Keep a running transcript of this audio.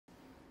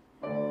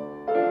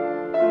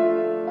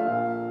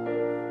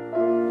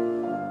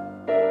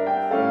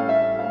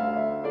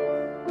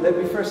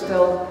first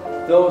tell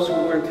those who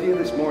weren't here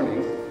this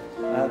morning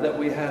that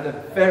we had a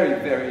very,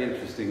 very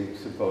interesting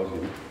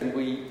symposium. And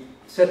we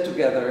sat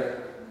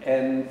together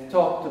and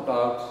talked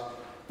about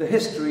the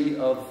history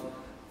of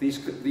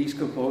these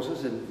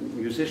composers and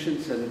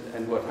musicians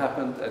and what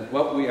happened and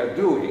what we are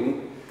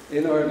doing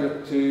in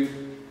order to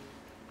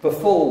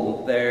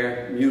perform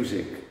their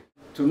music.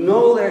 To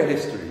know their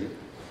history,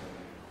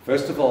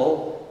 first of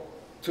all,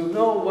 to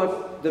know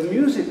what the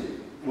music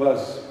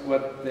was,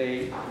 what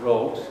they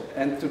wrote,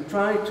 and to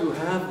try to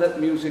have that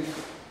music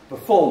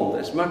performed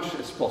as much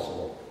as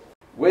possible.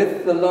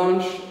 With the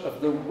launch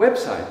of the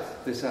website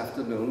this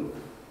afternoon,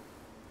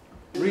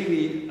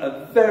 really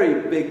a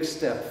very big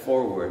step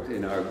forward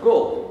in our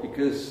goal,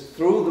 because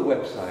through the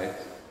website,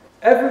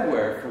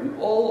 everywhere from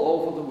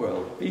all over the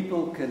world,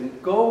 people can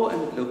go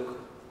and look,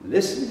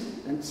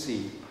 listen and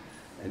see,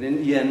 and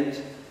in the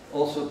end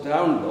also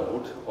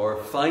download or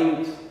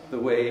find the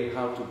way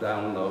how to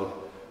download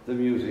the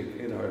music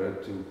in order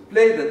to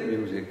play that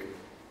music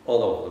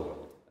all over the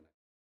world.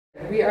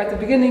 We are at the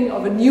beginning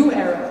of a new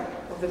era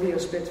of the Leo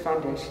Split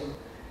Foundation.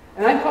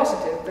 And I'm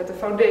positive that the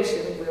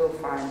foundation will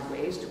find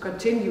ways to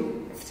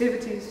continue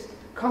activities,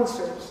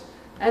 concerts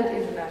and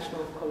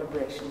international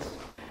collaborations.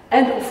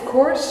 And of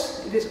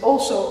course, it is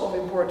also of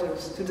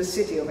importance to the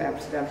city of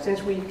Amsterdam,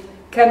 since we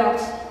cannot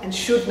and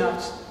should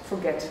not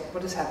forget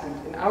what has happened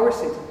in our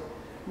city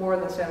more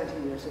than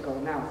 70 years ago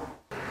now.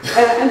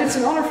 And it's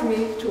an honor for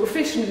me to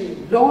officially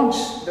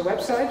launch the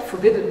website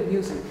Forbidden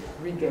Music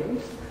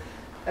Regained.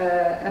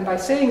 And by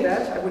saying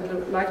that, I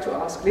would like to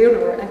ask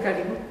Leonor and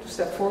Karim to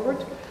step forward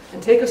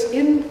and take us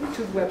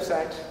into the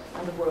website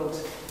and the world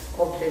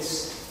of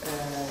this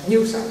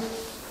new site.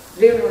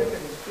 Leonor and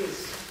Karim,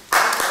 please.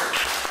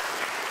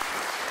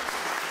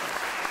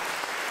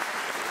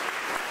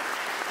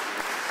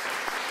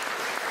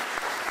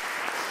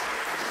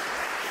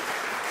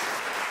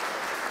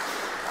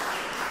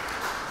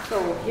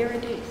 So here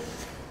it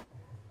is.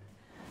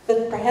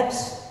 But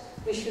perhaps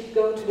we should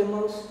go to the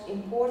most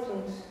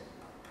important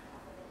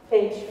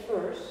page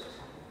first.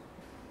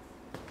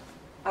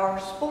 Our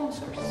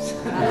sponsors.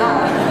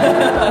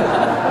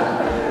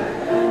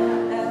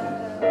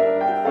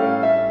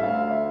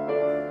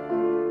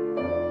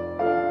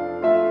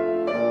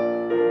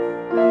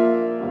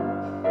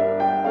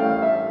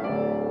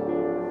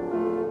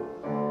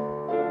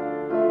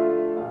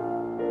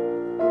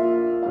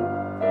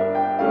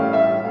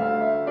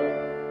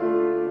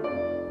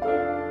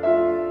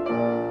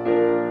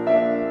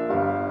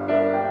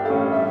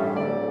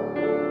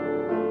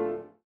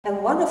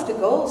 And one of the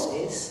goals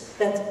is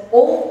that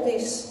all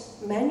these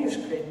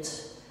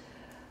manuscripts,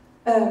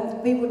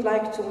 we would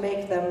like to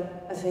make them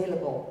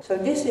available. So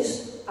this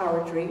is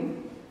our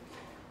dream.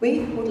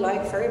 We would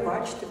like very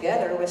much,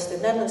 together with the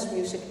Netherlands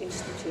Music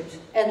Institute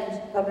and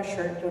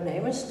publisher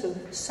Donemus, to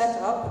set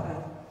up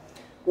a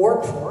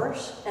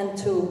workforce and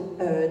to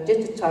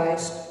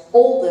digitize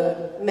all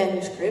the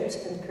manuscripts.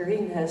 And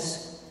Karim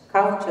has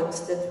counted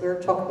that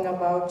we're talking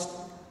about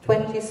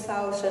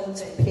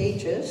 20,000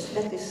 pages.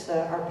 That is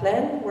our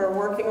plan. We're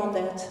working on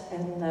that,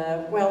 and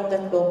well,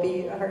 that will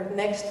be our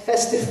next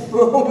festive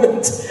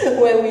moment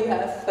when we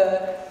have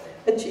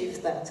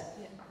achieved that.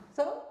 Yeah.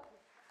 So,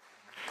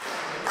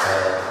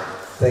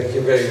 thank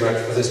you very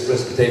much for this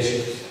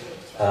presentation.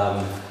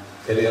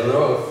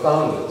 Eleonora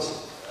founded,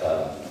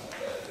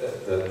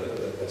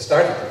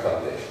 started the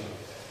foundation,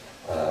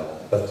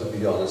 but to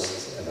be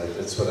honest, and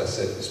that's what I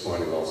said this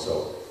morning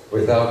also,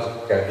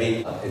 without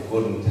Karim, it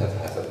wouldn't have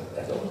happened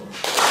at all.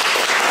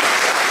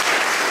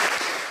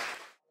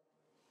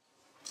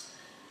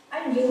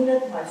 I knew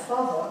that my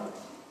father,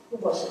 who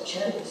was a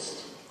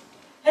cellist,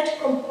 had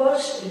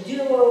composed a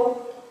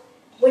duo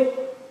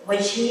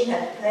which he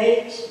had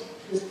played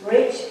with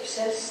great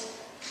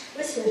success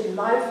with his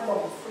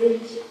lifelong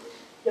friend,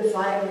 the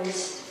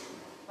violinist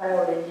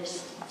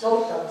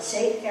Zoltán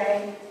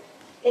Székely,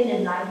 in the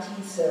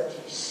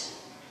 1930s.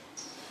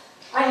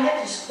 I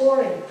had the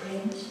score in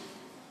print,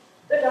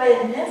 but I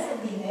had never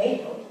been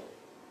able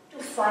to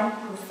find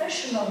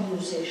professional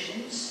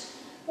musicians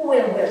who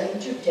were willing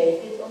to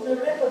take it on the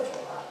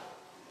repertoire.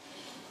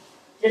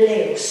 The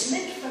Leo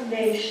Smith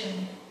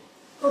Foundation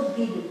could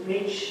be the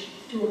bridge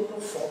to a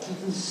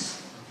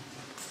performance.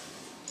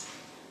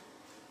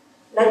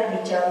 Let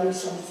me tell you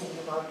something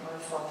about my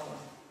father.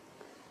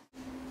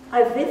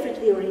 I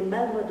vividly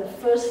remember the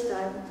first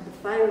time the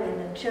violin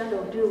and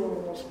cello duo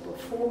was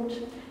performed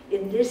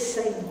in this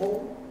same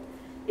hall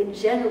in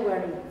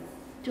January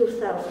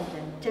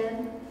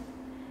 2010,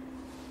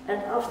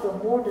 and after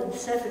more than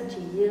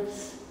 70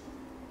 years,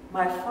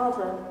 my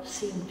father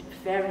seemed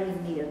very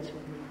near to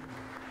me.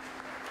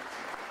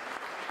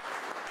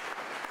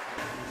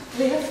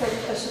 we have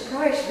a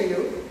surprise for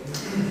you,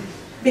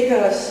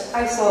 because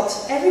I thought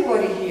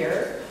everybody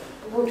here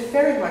would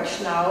very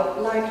much now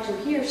like to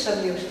hear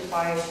some music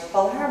by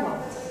Paul Herman.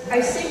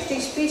 I think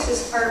these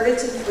pieces are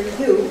written for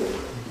you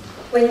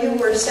when you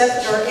were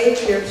 7 or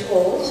 8 years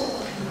old,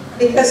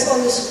 because on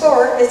the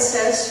score it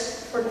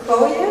says for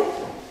Koye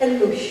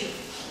and Lush.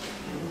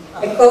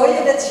 And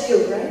Koye, that's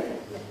you, right?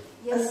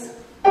 Yes.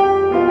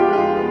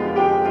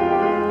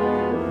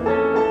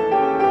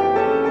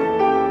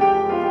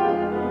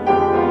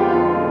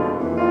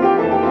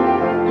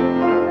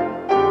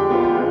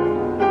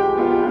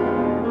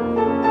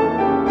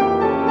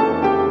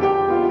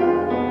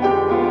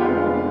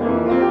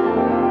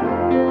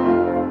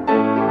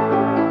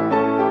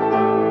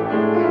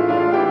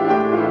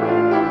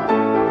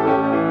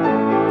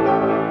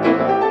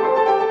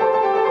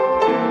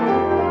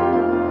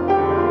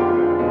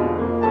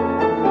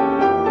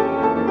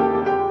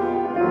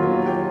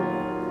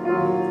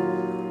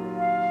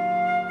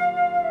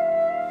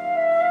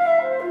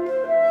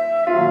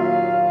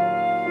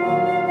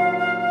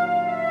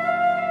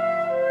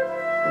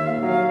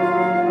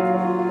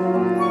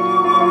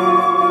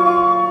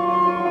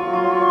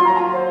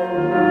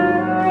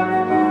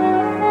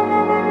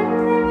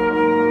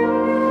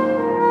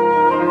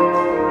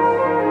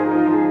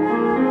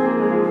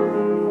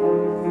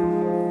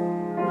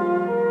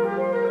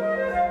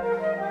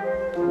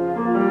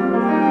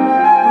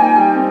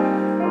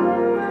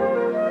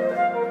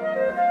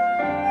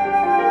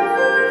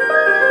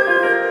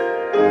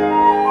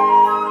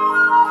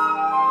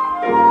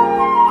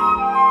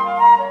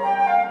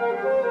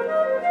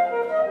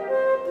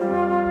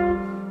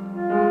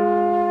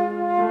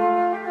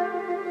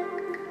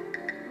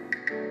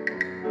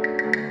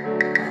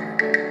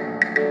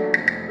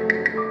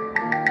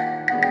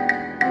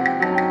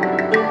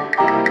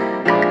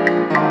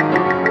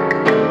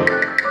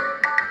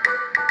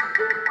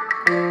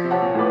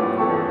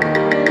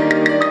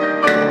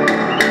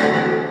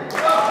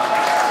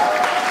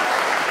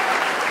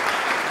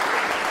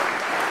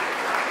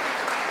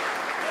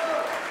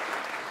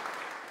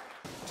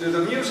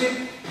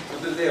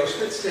 of the Leo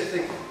Smith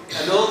Stichting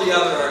and all the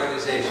other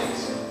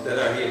organizations that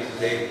are here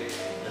today,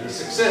 and the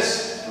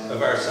success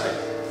of our site.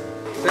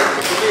 Thank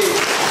you for being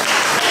here.